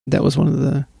that was one of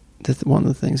the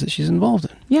things that she's involved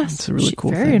in. Yes, it's a really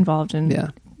cool very thing. Involved in. Yeah,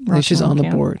 I think she's on the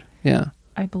board. Yeah,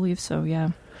 I believe so.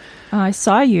 Yeah, I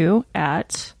saw you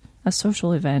at a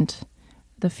social event,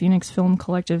 the Phoenix Film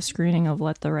Collective screening of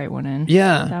Let the Right One In.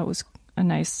 Yeah, that was a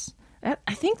nice.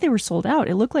 I think they were sold out.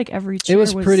 It looked like every chair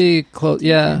was pretty close.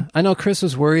 Yeah, I know Chris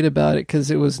was worried about it because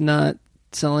it was not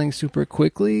selling super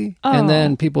quickly, and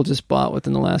then people just bought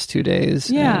within the last 2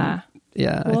 days. Yeah,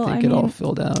 yeah. Well, I think it all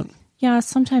filled out. Yeah,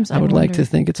 sometimes I would like to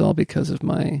think it's all because of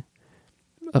my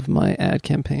ad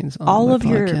campaigns on all my of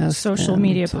your podcast social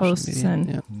media posts and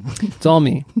yeah. It's all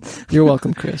me. You're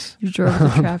welcome, Chris. You drove the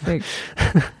traffic.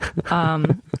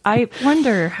 I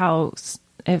wonder how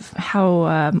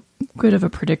good of a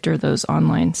predictor those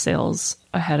online sales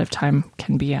ahead of time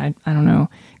can be. I don't know,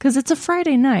 because it's a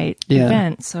Friday night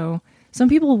event, so some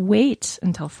people wait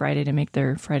until Friday to make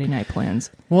their Friday night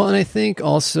plans. Well, and I think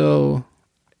also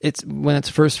it's when it's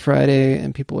first Friday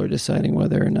and people are deciding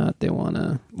whether or not they want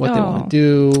to they want to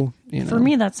do. You know. For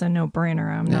me, that's a no-brainer.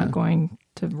 I'm not going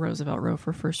to Roosevelt Row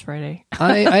for First Friday.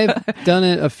 I've done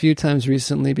it a few times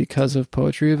recently because of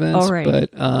poetry events, but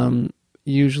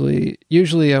usually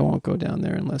I won't go down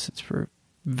there unless it's for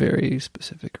very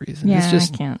specific reasons. Yeah, it's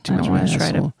just I can't. Too much I don't want to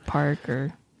hassle. try to park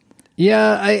or.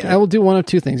 Yeah, I will do one of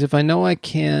two things. If I know I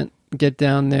can't get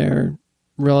down there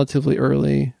relatively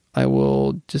early, I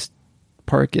will just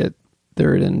park at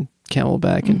 3rd and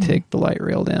Camelback and take the light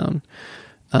rail down.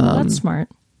 That's smart.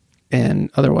 And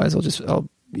otherwise, I'll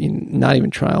not even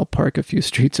try. I'll park a few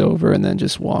streets over and then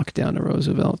just walk down to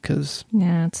Roosevelt because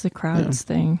it's the crowds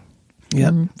thing.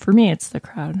 Yeah, for me, it's the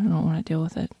crowd. I don't want to deal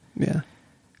with it. Yeah.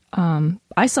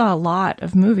 I saw a lot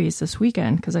of movies this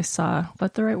weekend because I saw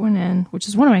Let the Right One In, which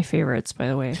is one of my favorites, by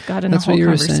the way. Got in a whole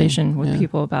conversation with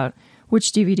people about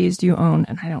which DVDs do you own,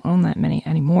 and I don't own that many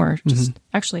anymore. Just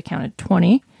actually I counted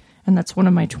 20, and that's one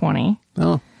of my 20.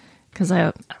 Oh. Because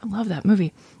I love that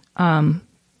movie. And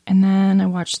then I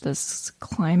watched this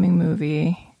climbing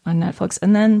movie on Netflix,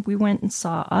 and then we went and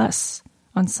saw Us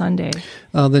on Sunday.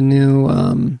 Oh, the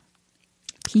new...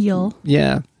 Peele.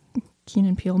 Yeah.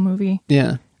 Keenan Peele movie.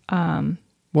 Yeah.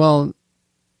 Well...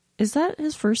 Is that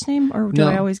his first name, or do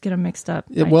I always get them mixed up?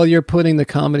 Well, you're putting the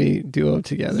comedy duo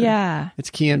together. Yeah.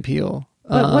 It's Key and Peele.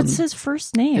 But what's his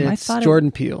first name? It's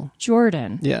Jordan Peele.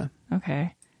 Jordan. Yeah.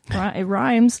 Okay. It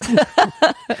rhymes.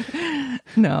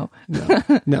 No.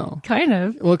 Kind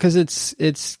of. Well, because it's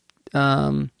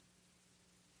I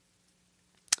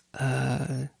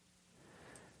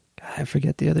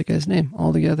forget the other guy's name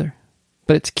altogether,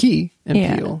 but it's Key and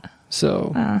Peele.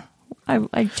 So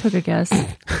I took a guess.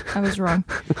 I was wrong.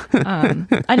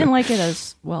 I didn't like it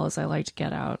as well as I liked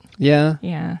Get Out. Yeah.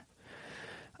 Yeah.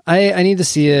 I need to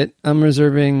see it. I'm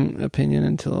reserving opinion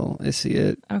until I see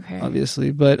it. Okay.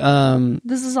 Obviously, but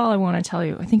this is all I want to tell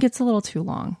you. I think it's a little too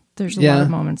long. There's a lot of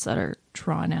moments that are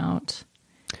drawn out.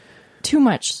 Too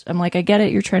much. I'm like, I get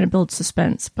it. You're trying to build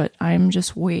suspense, but I'm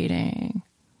just waiting.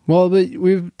 Well, but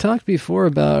we've talked before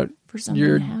about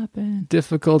your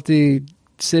difficulty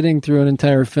sitting through an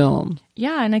entire film.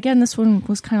 Yeah, and again, this one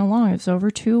was kind of long. It was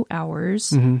over 2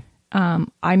 hours.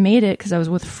 I made it because I was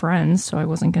with friends, so I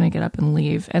wasn't going to get up and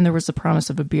leave. And there was the promise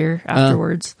of a beer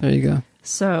afterwards. There you go.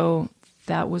 So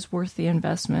that was worth the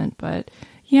investment. But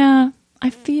yeah, I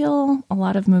feel a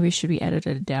lot of movies should be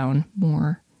edited down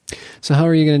more. So how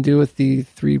are you going to do with the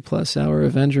 3+ hour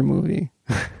Avenger movie?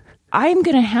 I'm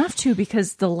going to have to,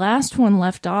 because the last one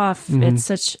left off in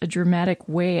such a dramatic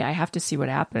way. I have to see what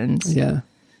happens. Yeah.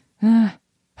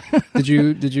 Did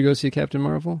you go see Captain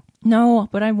Marvel? No,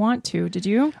 but I want to. Did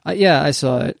you? Yeah, I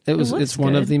saw it. It's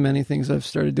one of good. the many things I've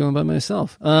started doing by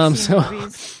myself. Dude,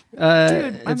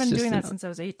 I've been doing that since I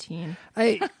was 18.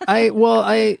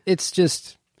 It's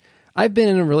just I've been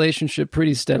in a relationship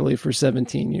pretty steadily for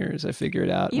 17 years. I figured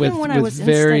out. Even when I was in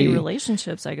steady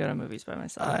relationships, I go to movies by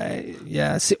myself. I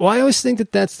always think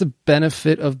that that's the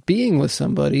benefit of being with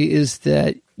somebody, is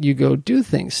that you go do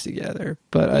things together.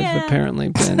 But I've apparently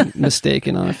been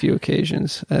mistaken on a few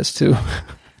occasions as to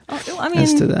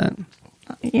that.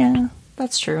 Yeah,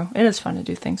 that's true. It is fun to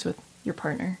do things with your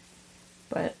partner.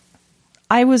 But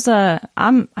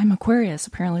I'm Aquarius.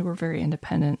 Apparently we're very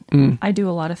independent. I do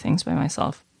a lot of things by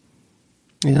myself.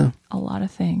 Yeah. A lot of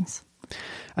things.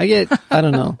 I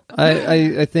don't know.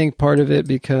 I think part of it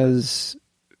because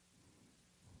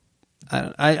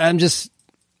I'm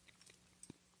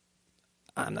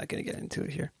not going to get into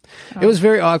it here. It was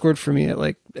very awkward for me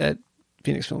at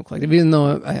Phoenix Film Collective, even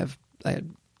though I had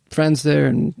friends there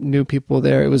and knew people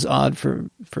there. It was odd for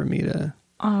me to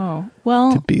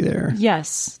be there.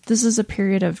 Yes, this is a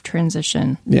period of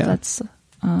transition. Yeah, that's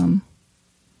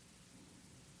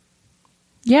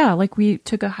Yeah, like we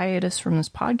took a hiatus from this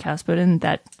podcast, but in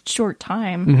that short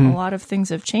time, a lot of things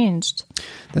have changed.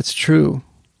 That's true.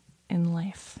 In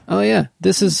life. Oh, yeah.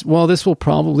 This will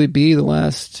probably be the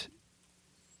last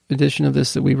edition of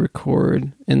this that we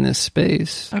record in this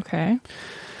space. Okay.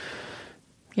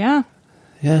 Yeah.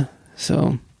 Yeah.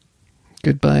 So,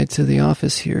 goodbye to the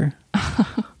office here.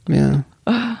 Yeah.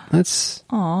 That's...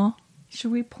 Aw.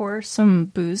 Should we pour some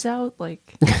booze out?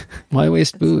 Like, why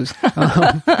waste booze?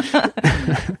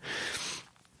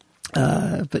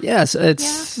 But yeah, so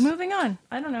it's... Yeah, moving on.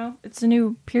 I don't know. It's a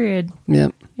new period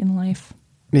in life.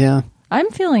 Yeah.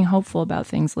 I'm feeling hopeful about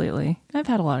things lately. I've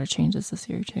had a lot of changes this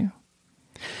year, too.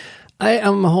 I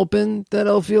am hoping that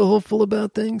I'll feel hopeful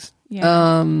about things.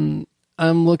 Yeah. I'm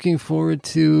looking forward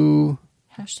to...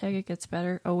 Hashtag it gets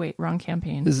better. Oh, wait, wrong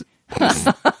campaign.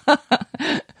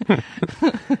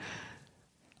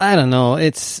 I don't know.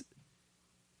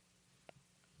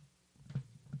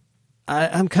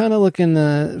 I'm kind of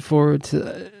looking forward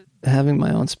to having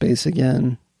my own space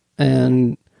again.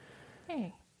 And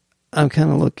I'm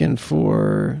kind of looking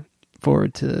forward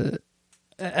to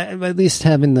at least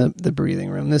having the breathing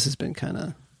room. This has been kind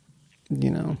of,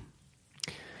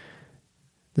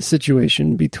 the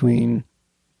situation between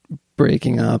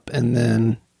breaking up and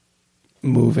then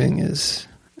moving is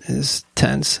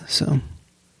tense. So,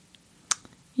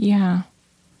 yeah,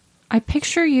 I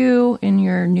picture you in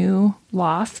your new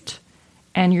loft,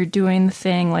 and you're doing the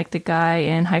thing like the guy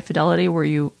in High Fidelity where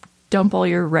you dump all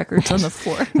your records on the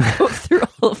floor and go through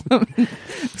all of them and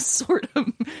sort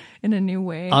them in a new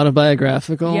way.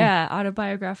 Autobiographical? Yeah,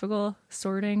 autobiographical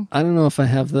sorting. I don't know if I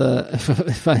have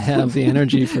if I have the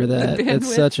energy for that.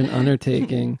 It's such an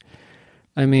undertaking.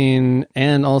 I mean,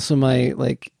 and also my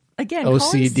again,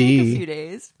 OCD. A few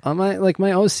days. My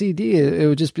OCD, it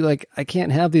would just be like, I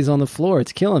can't have these on the floor.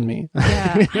 It's killing me.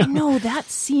 Yeah, I know that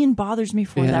scene bothers me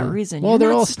for that reason. Well,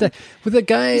 they're all stacked. With the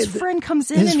guy, his friend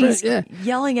comes in and he's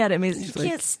yelling at him. He's you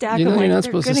can't stack them. You're not they're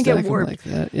supposed to gonna stack get them warped. like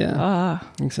that. Yeah,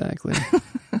 exactly.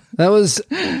 That was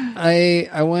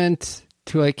I went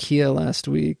to IKEA last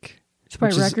week. To buy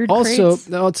record crates?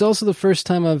 It's also the first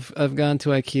time I've gone to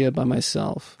IKEA by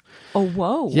myself. Oh,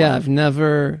 whoa! Yeah, I've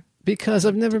never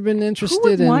been interested. Who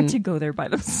would want to go there by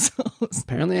themselves?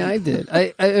 Apparently, I did.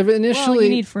 I initially well, you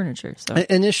need furniture. So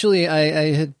initially,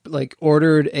 I had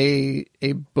ordered a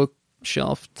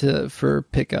bookshelf for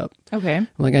pickup. Okay, I'm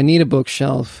like, I need a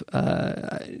bookshelf,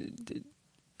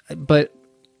 but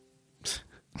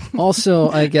also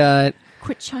I got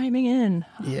quit chiming in.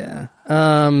 Yeah,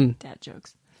 dad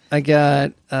jokes. I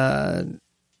got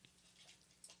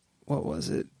what was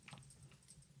it?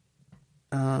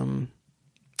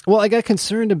 Well, I got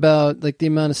concerned about the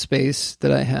amount of space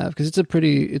that I have because it's a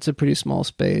pretty small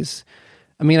space.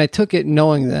 I mean, I took it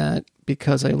knowing that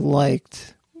because I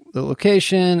liked the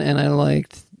location and I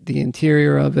liked the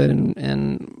interior of it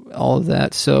and all of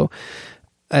that. So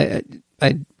I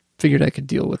figured I could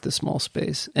deal with the small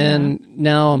space. And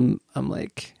now I'm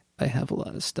like, I have a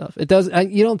lot of stuff.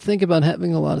 You don't think about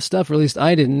having a lot of stuff, or at least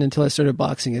I didn't until I started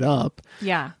boxing it up.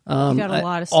 Yeah, you got a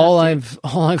lot of stuff. All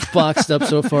I've boxed up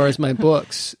so far is my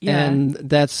books, and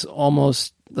that's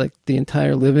almost like the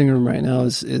entire living room right now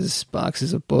is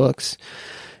boxes of books.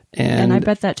 And I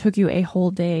bet that took you a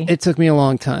whole day. It took me a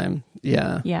long time.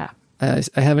 Yeah, yeah. I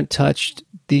haven't touched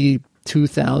the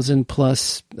 2,000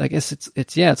 plus. I guess it's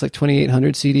like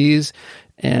 2,800 CDs.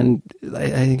 And I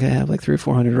think I have 300 or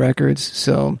 400 records.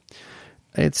 So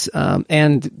it's,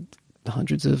 and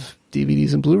hundreds of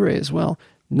DVDs and Blu-ray as well.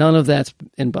 None of that's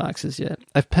in boxes yet.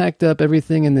 I've packed up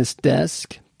everything in this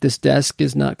desk. This desk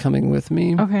is not coming with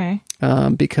me. Okay.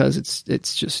 Because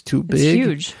it's just too big. It's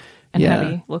huge and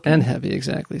heavy looking. And heavy,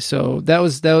 exactly. So that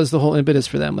was the whole impetus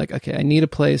for them. Like, okay, I need a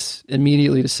place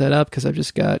immediately to set up because I've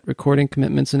just got recording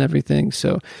commitments and everything.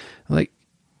 So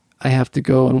I have to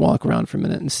go and walk around for a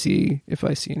minute and see if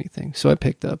I see anything. So I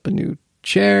picked up a new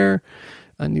chair,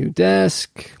 a new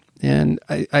desk, and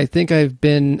I think I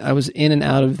was in and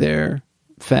out of there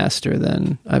faster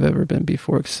than I've ever been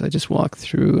before because I just walked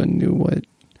through and knew what.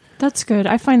 That's good.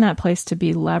 I find that place to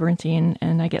be labyrinthine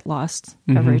and I get lost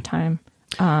every time.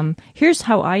 Here's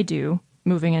how I do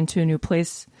moving into a new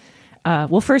place.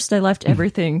 Well, first I left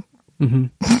everything.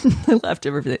 I left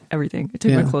everything. I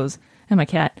took my clothes and my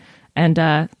cat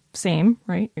and, same,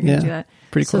 right? You're going to do that.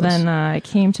 Pretty close. So then I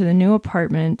came to the new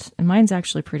apartment, and mine's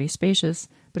actually pretty spacious,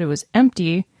 but it was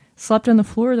empty. Slept on the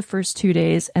floor the first 2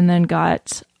 days, and then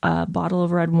got a bottle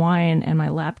of red wine and my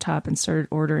laptop and started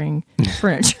ordering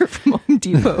furniture from Home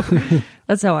Depot.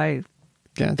 That's how I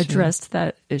addressed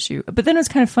that issue. But then it was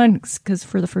kind of fun because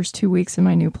for the first 2 weeks in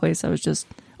my new place, I was just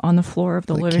on the floor of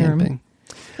the living room,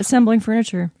 assembling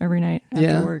furniture every night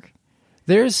after work.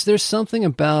 There's something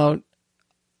about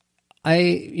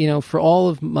for all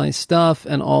of my stuff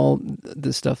and all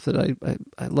the stuff that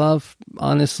I love,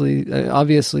 honestly,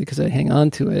 obviously, because I hang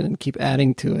on to it and keep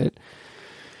adding to it.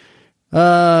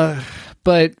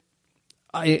 But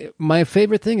my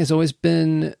favorite thing has always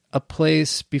been a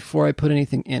place before I put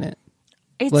anything in it.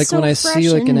 It's like so when I see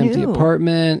like an empty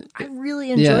apartment. I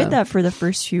really enjoyed that for the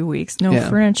first few weeks. No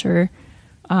furniture.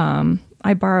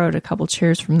 I borrowed a couple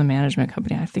chairs from the management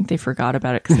company. I think they forgot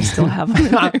about it because they still have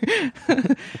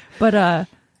them. But I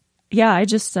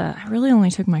really only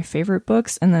took my favorite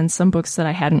books and then some books that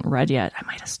I hadn't read yet. I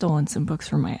might have stolen some books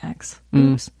from my ex.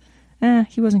 Oops.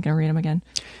 He wasn't going to read them again.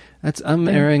 I'm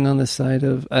erring on the side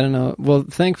of, I don't know. Well,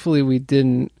 thankfully we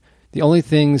didn't. The only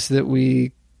things that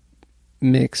we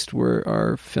mixed were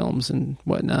our films and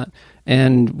whatnot.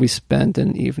 And we spent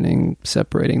an evening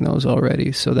separating those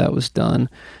already. So that was done.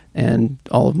 And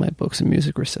all of my books and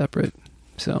music were separate.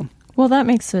 So, well, that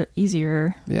makes it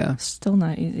easier. Yeah. Still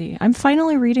not easy. I'm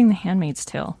finally reading The Handmaid's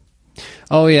Tale.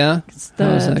 Oh, yeah?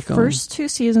 The first 2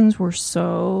 seasons were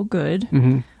so good.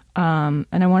 Mm-hmm.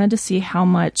 And I wanted to see how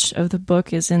much of the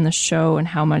book is in the show and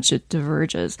how much it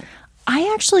diverges.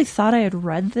 I actually thought I had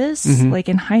read this like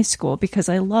in high school because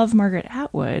I love Margaret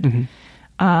Atwood. Mm-hmm.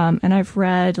 And I've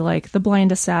read like The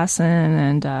Blind Assassin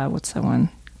and what's that one?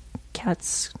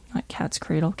 Not Cat's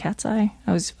Cradle, Cat's Eye.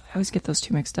 I always get those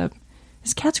two mixed up.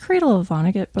 Is Cat's Cradle a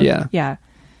Vonnegut book? Yeah. Yeah.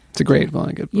 It's a great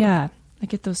Vonnegut book. Yeah. I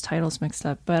get those titles mixed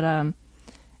up. But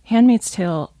Handmaid's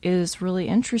Tale is really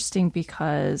interesting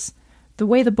because the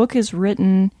way the book is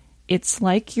written, it's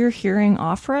like you're hearing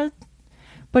Ofra,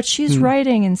 but she's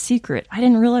writing in secret. I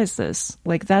didn't realize this.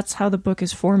 Like, that's how the book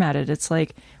is formatted. It's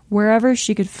like wherever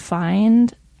she could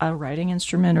find a writing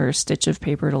instrument or a stitch of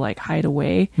paper to like hide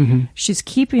away, she's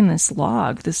keeping this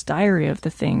log, this diary of the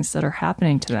things that are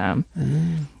happening to them.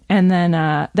 And then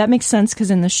that makes sense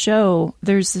because in the show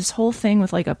there's this whole thing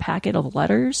with like a packet of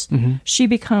letters. She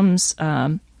becomes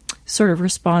sort of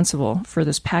responsible for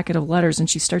this packet of letters, and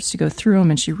she starts to go through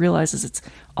them, and she realizes it's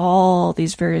all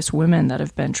these various women that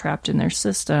have been trapped in their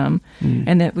system,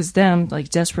 and it was them like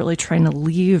desperately trying to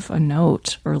leave a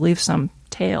note or leave some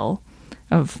tale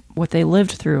of what they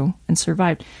lived through and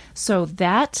survived. So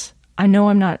that, I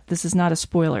know this is not a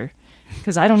spoiler,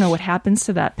 because I don't know what happens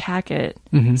to that packet.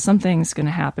 Something's going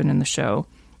to happen in the show.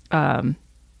 But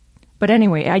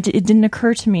anyway, it didn't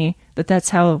occur to me that that's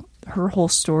how her whole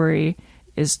story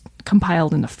is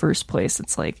compiled in the first place.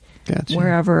 It's like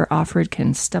wherever Offred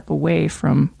can step away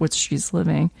from what she's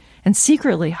living and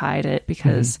secretly hide it,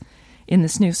 because in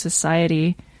this new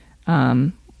society,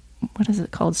 what is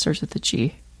it called? It starts with a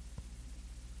G.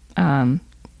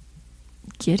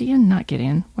 Gideon? Not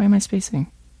Gideon. Why am I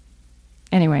spacing?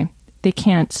 Anyway,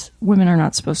 women are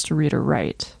not supposed to read or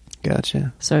write.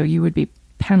 Gotcha. So you would be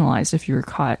penalized if you were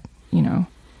caught,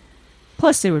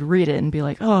 Plus they would read it and be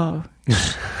like, oh,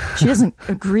 she doesn't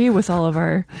agree with all of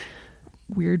our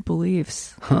weird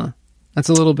beliefs. Huh. That's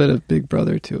a little bit of Big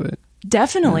Brother to it.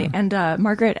 Definitely. Yeah. And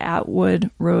Margaret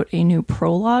Atwood wrote a new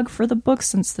prologue for the book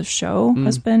since the show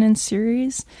has been in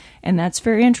series. And that's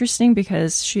very interesting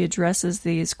because she addresses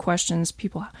these questions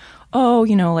people,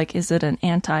 like, is it an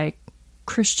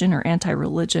anti-Christian or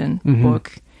anti-religion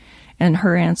book? And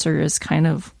her answer is kind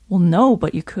of, well, no,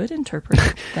 but you could interpret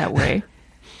it that way.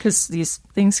 Because these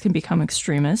things can become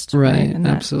extremist. Right, and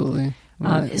absolutely.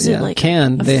 Is it like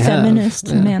a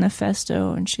feminist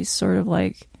manifesto? And she's sort of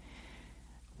like,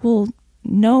 well,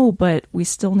 no, but we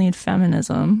still need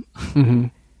feminism.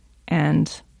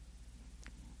 And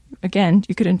again,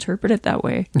 you could interpret it that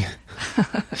way.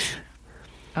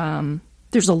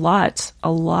 There's a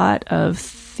lot of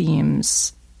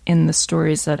themes in the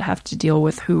stories that have to deal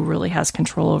with who really has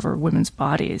control over women's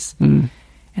bodies.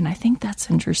 And I think that's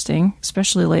interesting,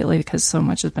 especially lately because so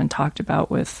much has been talked about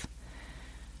with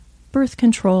birth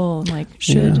control. And like,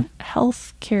 should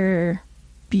health care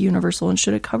be universal, and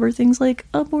should it cover things like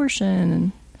abortion?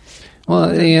 And well,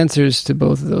 the answers to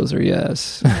both of those are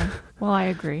yes. Well, I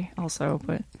agree also,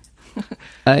 but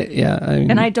I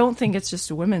mean, and I don't think it's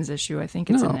just a women's issue. I think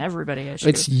it's an everybody issue.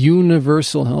 It's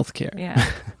universal health care. Yeah.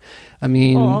 I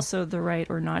mean, well, also the right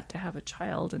or not to have a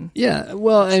child, and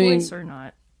choice or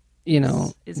not.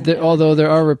 Although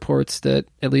there are reports that,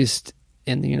 at least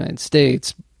in the United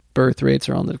States, birth rates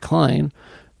are on the decline,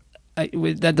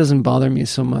 that doesn't bother me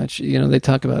so much. They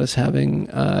talk about us having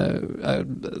a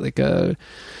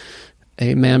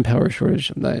manpower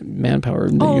shortage, manpower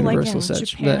in the universal like in sense.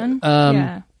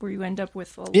 Japan? Where you end up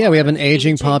with we have an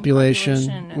aging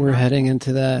population. We're heading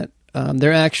into that.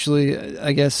 They're actually,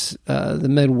 I guess, the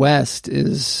Midwest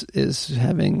is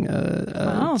having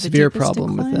a severe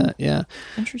problem with that. Yeah,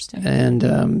 interesting.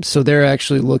 And so they're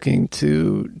actually looking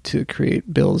to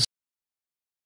create bills